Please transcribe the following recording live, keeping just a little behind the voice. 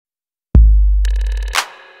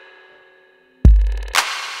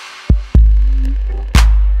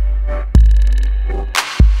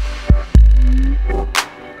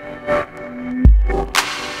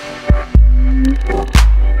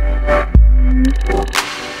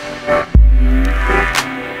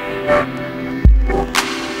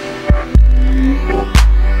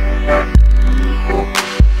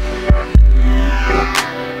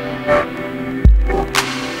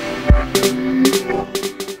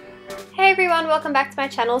welcome back to my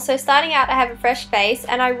channel. So starting out, I have a fresh face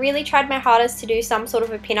and I really tried my hardest to do some sort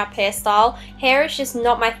of a pin-up hairstyle. Hair is just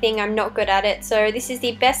not my thing, I'm not good at it, so this is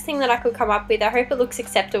the best thing that I could come up with. I hope it looks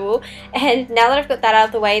acceptable. And now that I've got that out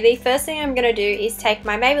of the way, the first thing I'm going to do is take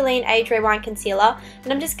my Maybelline Age Rewind Concealer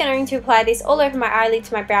and I'm just going to apply this all over my eyelid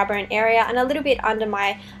to my brow bone area and a little bit under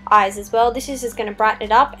my eyes as well. This is just going to brighten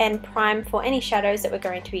it up and prime for any shadows that we're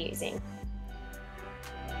going to be using.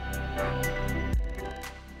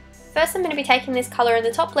 First, I'm going to be taking this colour in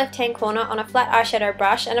the top left hand corner on a flat eyeshadow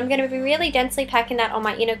brush, and I'm going to be really densely packing that on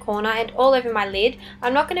my inner corner and all over my lid.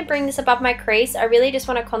 I'm not going to bring this above my crease, I really just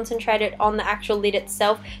want to concentrate it on the actual lid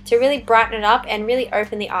itself to really brighten it up and really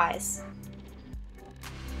open the eyes.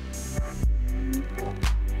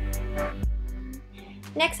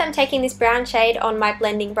 Next, I'm taking this brown shade on my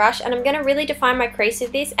blending brush and I'm going to really define my crease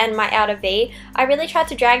with this and my outer V. I really tried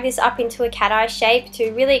to drag this up into a cat eye shape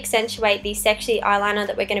to really accentuate the sexy eyeliner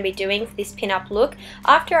that we're going to be doing for this pin-up look.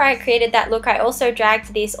 After I created that look, I also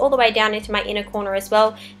dragged this all the way down into my inner corner as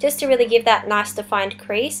well, just to really give that nice defined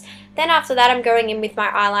crease. Then after that, I'm going in with my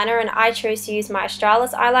eyeliner, and I chose to use my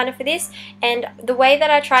Australis eyeliner for this, and the way that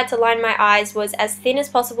I tried to line my eyes was as thin as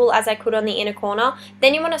possible as I could on the inner corner.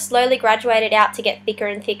 Then you want to slowly graduate it out to get thicker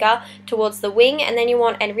and thicker towards the wing, and then you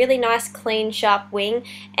want a really nice clean sharp wing.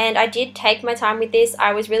 And I did take my time with this.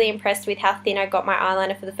 I was really impressed with how thin I got my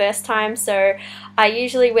eyeliner for the first time, so I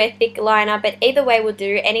usually wear thick liner, but either way will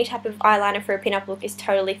do. Any type of eyeliner for a pin-up look is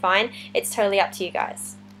totally fine. It's totally up to you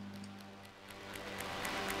guys.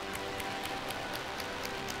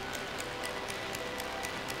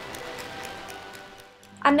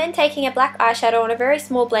 I'm then taking a black eyeshadow on a very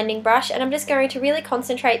small blending brush and I'm just going to really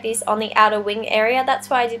concentrate this on the outer wing area.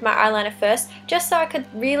 That's why I did my eyeliner first, just so I could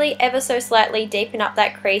really ever so slightly deepen up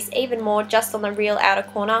that crease even more just on the real outer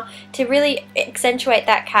corner to really accentuate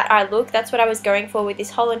that cat eye look. That's what I was going for with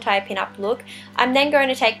this whole entire pin-up look. I'm then going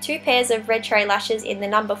to take two pairs of red cherry lashes in the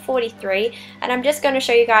number 43, and I'm just going to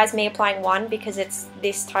show you guys me applying one because it's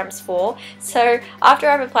this times 4. So after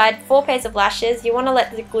I've applied 4 pairs of lashes, you want to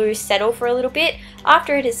let the glue settle for a little bit.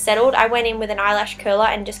 After it is settled, I went in with an eyelash curler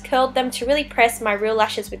and just curled them to really press my real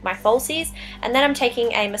lashes with my falsies, and then I'm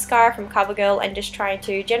taking a mascara from CoverGirl and just trying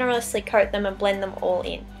to generously coat them and blend them all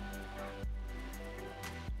in.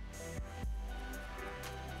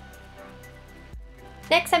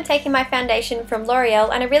 Next, I'm taking my foundation from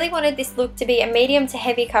L'Oreal, and I really wanted this look to be a medium to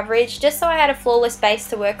heavy coverage just so I had a flawless base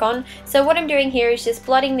to work on. So what I'm doing here is just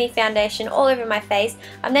blotting the foundation all over my face.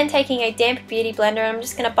 I'm then taking a damp beauty blender and I'm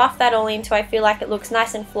just going to buff that all in until I feel like it looks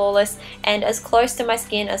nice and flawless and as close to my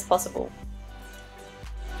skin as possible.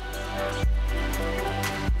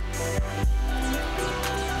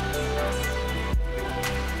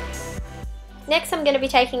 Next, I'm going to be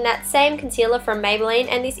taking that same concealer from Maybelline,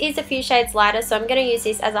 and this is a few shades lighter, so I'm going to use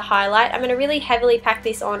this as a highlight. I'm going to really heavily pack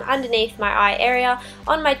this on underneath my eye area,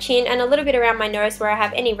 on my chin, and a little bit around my nose where I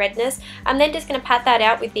have any redness. I'm then just going to pat that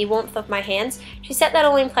out with the warmth of my hands. To set that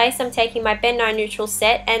all in place, I'm taking my Ben Nye Neutral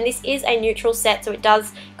Set, and this is a neutral set, so it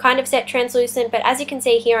does kind of set translucent, but as you can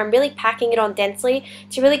see here, I'm really packing it on densely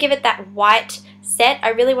to really give it that white set. I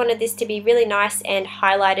really wanted this to be really nice and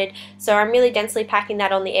highlighted, so I'm really densely packing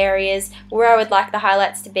that on the areas where I would like the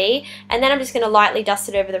highlights to be, and then I'm just going to lightly dust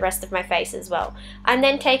it over the rest of my face as well. I'm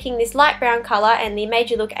then taking this light brown colour and the Made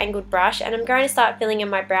You Look angled brush, and I'm going to start filling in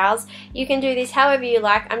my brows. You can do this however you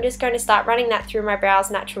like. I'm just going to start running that through my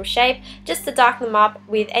brows natural shape just to darken them up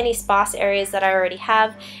with any sparse areas that I already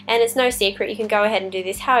have, and it's no secret, you can go ahead and do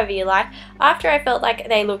this however you like. After I felt like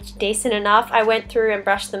they looked decent enough, I went through and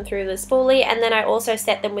brushed them through the spoolie, and then I also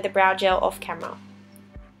set them with a brow gel off camera.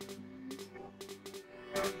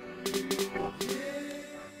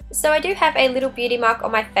 So I do have a little beauty mark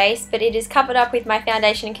on my face, but it is covered up with my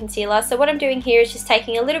foundation and concealer. So what I'm doing here is just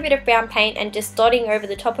taking a little bit of brown paint and just dotting over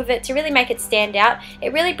the top of it to really make it stand out.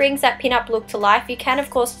 It really brings that pin-up look to life. You can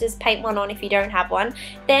of course just paint one on if you don't have one.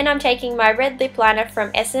 Then I'm taking my red lip liner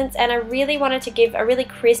from Essence, and I really wanted to give a really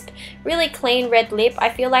crisp, really clean red lip. I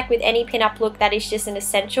feel like with any pin-up look that is just an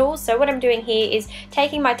essential. So what I'm doing here is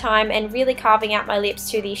taking my time and really carving out my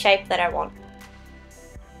lips to the shape that I want.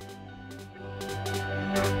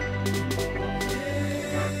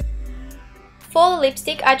 For the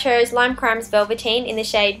lipstick, I chose Lime Crime's Velveteen in the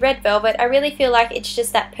shade Red Velvet. I really feel like it's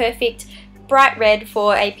just that perfect bright red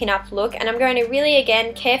for a pin-up look, and I'm going to really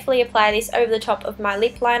again carefully apply this over the top of my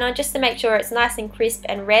lip liner just to make sure it's nice and crisp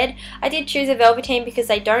and red. I did choose a Velveteen because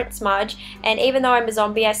they don't smudge, and even though I'm a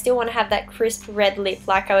zombie, I still want to have that crisp red lip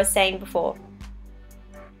like I was saying before.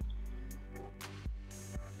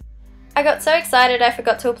 I got so excited I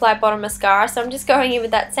forgot to apply bottom mascara, so I'm just going in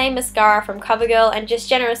with that same mascara from CoverGirl and just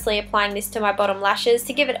generously applying this to my bottom lashes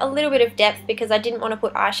to give it a little bit of depth because I didn't want to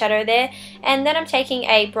put eyeshadow there. And then I'm taking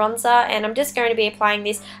a bronzer and I'm just going to be applying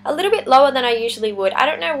this a little bit lower than I usually would. I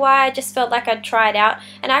don't know why, I just felt like I'd try it out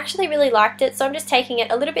and I actually really liked it, so I'm just taking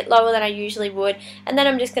it a little bit lower than I usually would, and then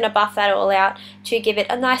I'm just going to buff that all out to give it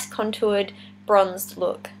a nice contoured bronzed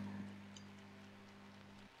look.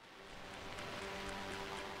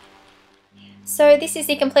 So this is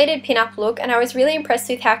the completed pin-up look, and I was really impressed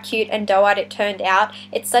with how cute and doe-eyed it turned out.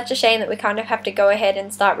 It's such a shame that we kind of have to go ahead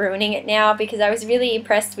and start ruining it now because I was really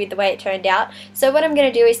impressed with the way it turned out. So what I'm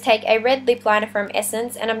going to do is take a red lip liner from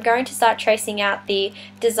Essence and I'm going to start tracing out the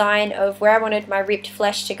design of where I wanted my ripped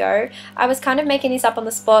flesh to go. I was kind of making this up on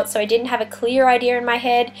the spot, so I didn't have a clear idea in my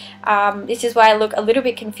head. This is why I look a little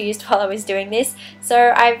bit confused while I was doing this.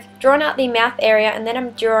 So I've drawn out the mouth area and then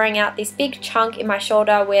I'm drawing out this big chunk in my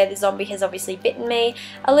shoulder where the zombie has obviously bitten me,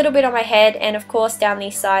 a little bit on my head, and of course down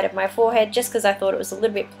the side of my forehead just because I thought it was a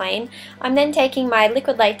little bit plain. I'm then taking my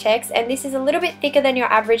liquid latex, and this is a little bit thicker than your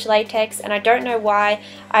average latex, and I don't know why.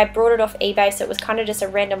 I brought it off eBay, so it was kind of just a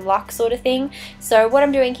random luck sort of thing. So what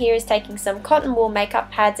I'm doing here is taking some cotton wool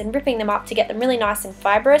makeup pads and ripping them up to get them really nice and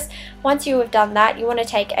fibrous. Once you have done that, you want to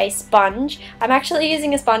take a sponge. I'm actually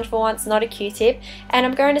using a sponge for once, not a Q-tip, and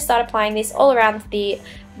I'm going to start applying this all around the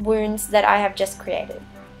wounds that I have just created.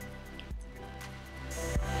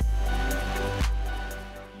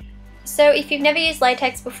 So if you've never used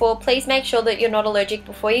latex before, please make sure that you're not allergic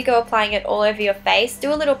before you go applying it all over your face.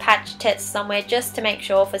 Do a little patch test somewhere just to make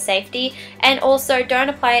sure for safety, and also don't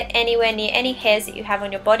apply it anywhere near any hairs that you have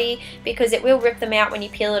on your body because it will rip them out when you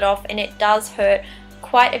peel it off, and it does hurt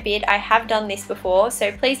quite a bit. I have done this before,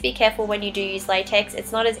 so please be careful when you do use latex.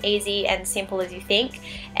 It's not as easy and simple as you think.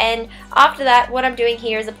 And after that, what I'm doing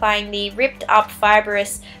here is applying the ripped up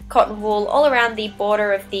fibrous cotton wool all around the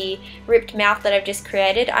border of the ripped mouth that I've just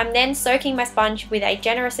created. I'm then soaking my sponge with a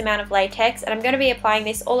generous amount of latex, and I'm going to be applying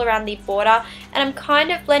this all around the border, and I'm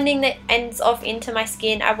kind of blending the ends off into my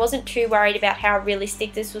skin. I wasn't too worried about how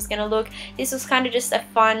realistic this was going to look. This was kind of just a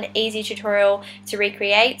fun, easy tutorial to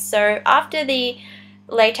recreate. So after the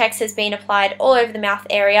latex has been applied all over the mouth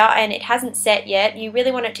area and it hasn't set yet, you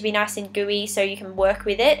really want it to be nice and gooey so you can work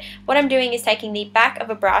with it. What I'm doing is taking the back of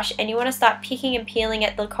a brush, and you want to start picking and peeling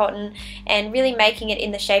at the cotton and really making it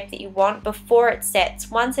in the shape that you want before it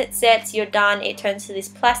sets. Once it sets, you're done. It turns to this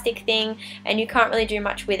plastic thing and you can't really do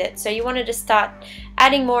much with it. So you want to just start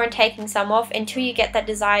adding more and taking some off until you get that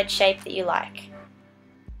desired shape that you like.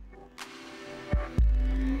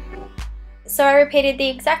 So I repeated the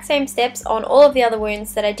exact same steps on all of the other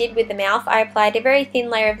wounds that I did with the mouth. I applied a very thin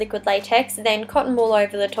layer of liquid latex, then cotton wool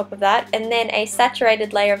over the top of that, and then a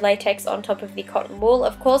saturated layer of latex on top of the cotton wool.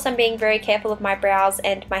 Of course, I'm being very careful of my brows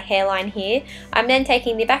and my hairline here. I'm then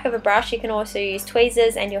taking the back of a brush. You can also use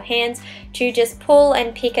tweezers and your hands to just pull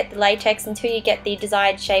and pick at the latex until you get the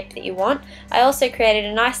desired shape that you want. I also created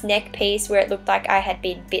a nice neck piece where it looked like I had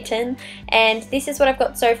been bitten, and this is what I've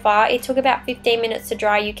got so far. It took about 15 minutes to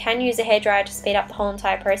dry. You can use a hairdryer to speed up the whole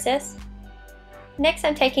entire process. Next,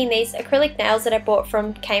 I'm taking these acrylic nails that I bought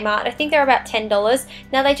from Kmart. I think they're about $10.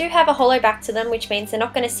 Now they do have a hollow back to them, which means they're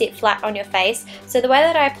not going to sit flat on your face. So the way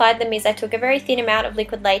that I applied them is I took a very thin amount of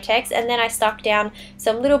liquid latex and then I stuck down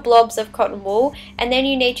some little blobs of cotton wool, and then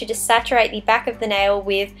you need to just saturate the back of the nail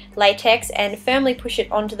with latex and firmly push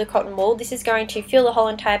it onto the cotton wool. This is going to fill the whole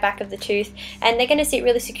entire back of the tooth, and they're going to sit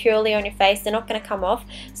really securely on your face. They're not going to come off.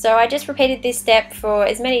 So I just repeated this step for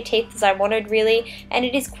as many teeth as I wanted really, and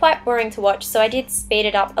it is quite boring to watch, so I did speed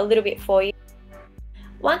it up a little bit for you.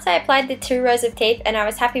 Once I applied the 2 rows of teeth and I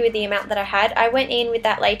was happy with the amount that I had, I went in with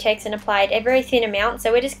that latex and applied a very thin amount.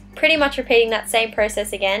 So we're just pretty much repeating that same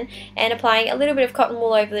process again and applying a little bit of cotton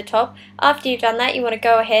wool over the top. After you've done that, you want to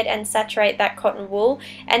go ahead and saturate that cotton wool,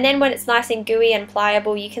 and then when it's nice and gooey and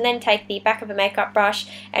pliable, you can then take the back of a makeup brush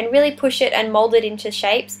and really push it and mold it into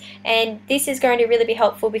shapes. And this is going to really be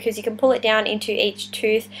helpful because you can pull it down into each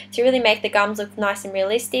tooth to really make the gums look nice and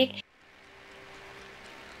realistic.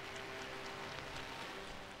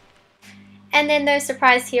 And then no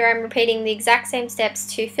surprise here, I'm repeating the exact same steps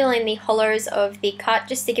to fill in the hollows of the cut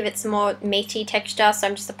just to give it some more meaty texture. So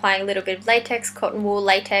I'm just applying a little bit of latex, cotton wool,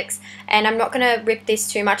 latex, and I'm not going to rip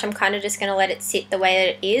this too much. I'm kind of just going to let it sit the way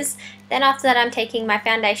that it is. Then after that, I'm taking my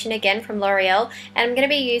foundation again from L'Oreal, and I'm going to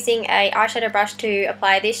be using a eyeshadow brush to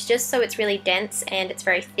apply this just so it's really dense and it's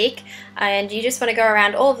very thick. And you just want to go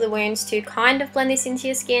around all of the wounds to kind of blend this into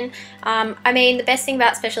your skin. I mean, the best thing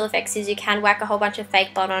about special effects is you can whack a whole bunch of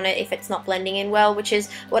fake blood on it if it's not blending in well, which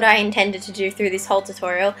is what I intended to do through this whole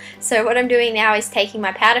tutorial. So what I'm doing now is taking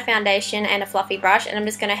my powder foundation and a fluffy brush, and I'm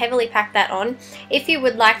just going to heavily pack that on. If you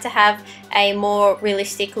would like to have a more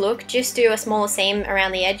realistic look, just do a smaller seam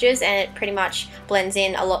around the edges and it pretty much blends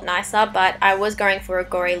in a lot nicer, but I was going for a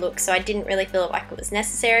gory look, so I didn't really feel like it was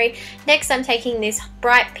necessary. Next, I'm taking this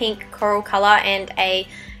bright pink coral color and a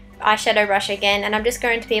eyeshadow brush again, and I'm just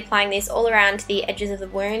going to be applying this all around the edges of the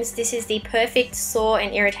wounds. This is the perfect sore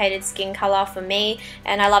and irritated skin color for me,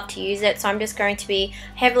 and I love to use it, so I'm just going to be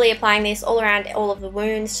heavily applying this all around all of the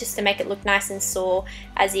wounds just to make it look nice and sore,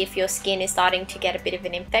 as if your skin is starting to get a bit of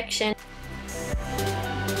an infection.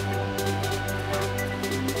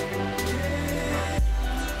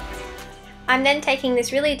 I'm then taking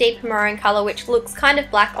this really deep maroon color, which looks kind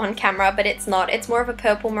of black on camera, but it's not. It's more of a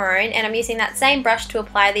purple maroon, and I'm using that same brush to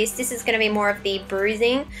apply this. This is going to be more of the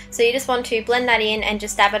bruising, so you just want to blend that in and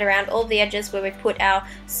just dab it around all the edges where we put our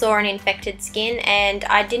sore and infected skin. And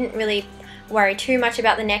I didn't really worry too much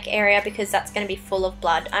about the neck area because that's going to be full of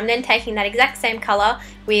blood. I'm then taking that exact same color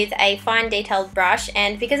with a fine detailed brush,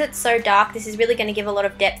 and because it's so dark, this is really going to give a lot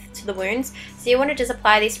of depth to the wounds, so you want to just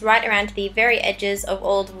apply this right around the very edges of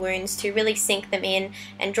all the wounds to really sink them in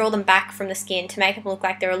and draw them back from the skin to make them look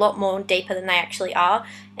like they're a lot more deeper than they actually are.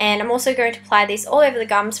 And I'm also going to apply this all over the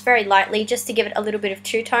gums very lightly just to give it a little bit of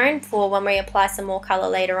two-tone for when we apply some more color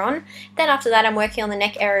later on. Then after that, I'm working on the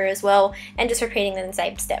neck area as well and just repeating the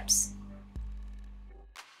same steps.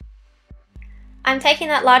 I'm taking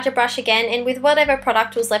that larger brush again, and with whatever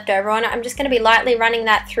product was left over on it, I'm just going to be lightly running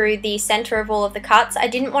that through the center of all of the cuts. I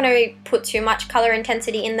didn't want to put too much color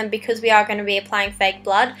intensity in them because we are going to be applying fake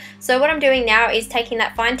blood. So what I'm doing now is taking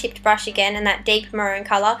that fine tipped brush again and that deep maroon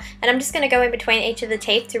color, and I'm just going to go in between each of the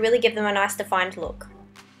teeth to really give them a nice defined look.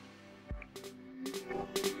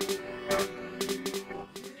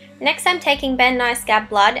 Next, I'm taking Ben Nye Scab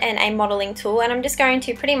Blood and a modeling tool, and I'm just going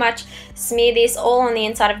to pretty much smear this all on the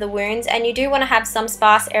inside of the wounds. And you do want to have some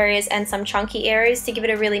sparse areas and some chunky areas to give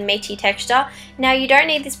it a really meaty texture. Now, you don't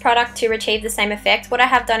need this product to achieve the same effect. What I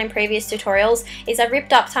have done in previous tutorials is I've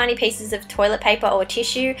ripped up tiny pieces of toilet paper or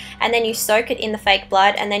tissue, and then you soak it in the fake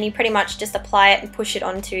blood, and then you pretty much just apply it and push it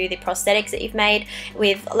onto the prosthetics that you've made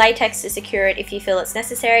with latex to secure it if you feel it's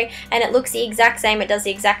necessary. And it looks the exact same, it does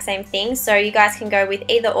the exact same thing, so you guys can go with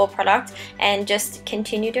either or product and just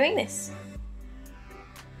continue doing this.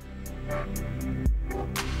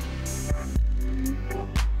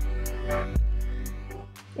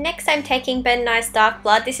 Next, I'm taking Ben Nye's Dark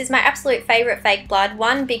Blood. This is my absolute favorite fake blood.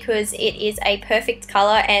 One, because it is a perfect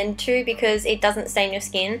color, and two, because it doesn't stain your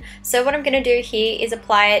skin. So what I'm going to do here is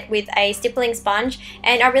apply it with a stippling sponge,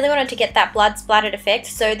 and I really wanted to get that blood splattered effect.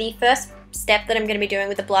 So the first step that I'm going to be doing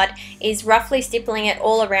with the blood is roughly stippling it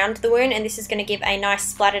all around the wound, and this is going to give a nice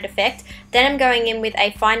splattered effect. Then I'm going in with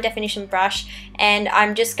a fine definition brush, and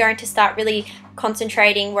I'm just going to start really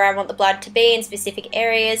concentrating where I want the blood to be in specific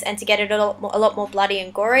areas and to get it a lot more bloody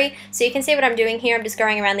and gory. So you can see what I'm doing here. I'm just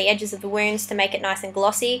going around the edges of the wounds to make it nice and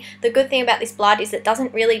glossy. The good thing about this blood is it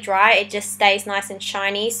doesn't really dry, it just stays nice and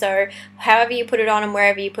shiny, so however you put it on and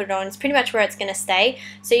wherever you put it on is pretty much where it's going to stay.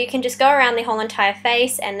 So you can just go around the whole entire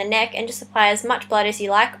face and the neck and just apply as much blood as you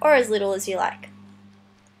like or as little as you like.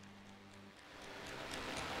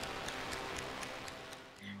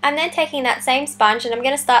 I'm then taking that same sponge and I'm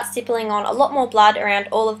going to start stippling on a lot more blood around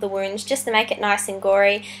all of the wounds just to make it nice and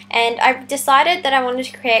gory. And I decided that I wanted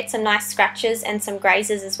to create some nice scratches and some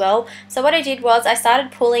grazes as well. So what I did was I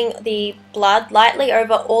started pulling the blood lightly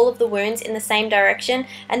over all of the wounds in the same direction,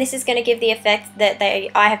 and this is going to give the effect that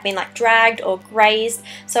I have been like dragged or grazed.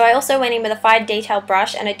 So I also went in with a fine detail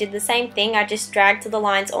brush and I did the same thing. I just dragged the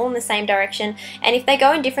lines all in the same direction, and if they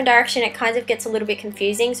go in different direction it kind of gets a little bit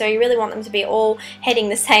confusing, so you really want them to be all heading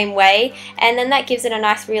the same way, and then that gives it a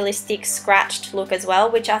nice realistic scratched look as well,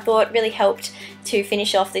 which I thought really helped to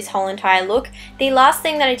finish off this whole entire look. The last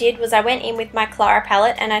thing that I did was I went in with my Clara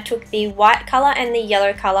palette and I took the white colour and the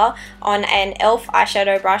yellow colour on an e.l.f.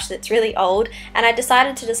 eyeshadow brush that's really old, and I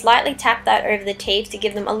decided to just lightly tap that over the teeth to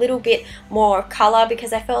give them a little bit more colour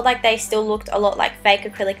because I felt like they still looked a lot like fake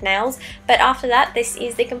acrylic nails. But after that, this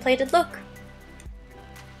is the completed look.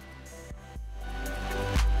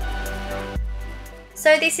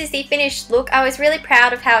 So this is the finished look. I was really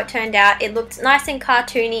proud of how it turned out. It looked nice and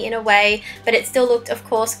cartoony in a way, but it still looked, of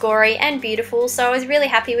course, gory and beautiful, so I was really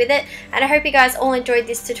happy with it, and I hope you guys all enjoyed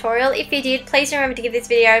this tutorial. If you did, please remember to give this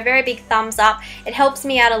video a very big thumbs up. It helps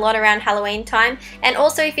me out a lot around Halloween time, and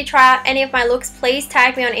also if you try out any of my looks, please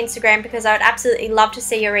tag me on Instagram because I would absolutely love to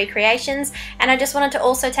see your recreations. And I just wanted to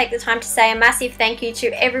also take the time to say a massive thank you to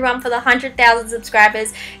everyone for the 100,000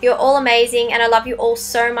 subscribers. You're all amazing, and I love you all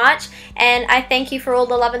so much, and I thank you for all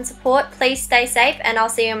the love and support. Please stay safe, and I'll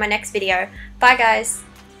see you in my next video. Bye guys.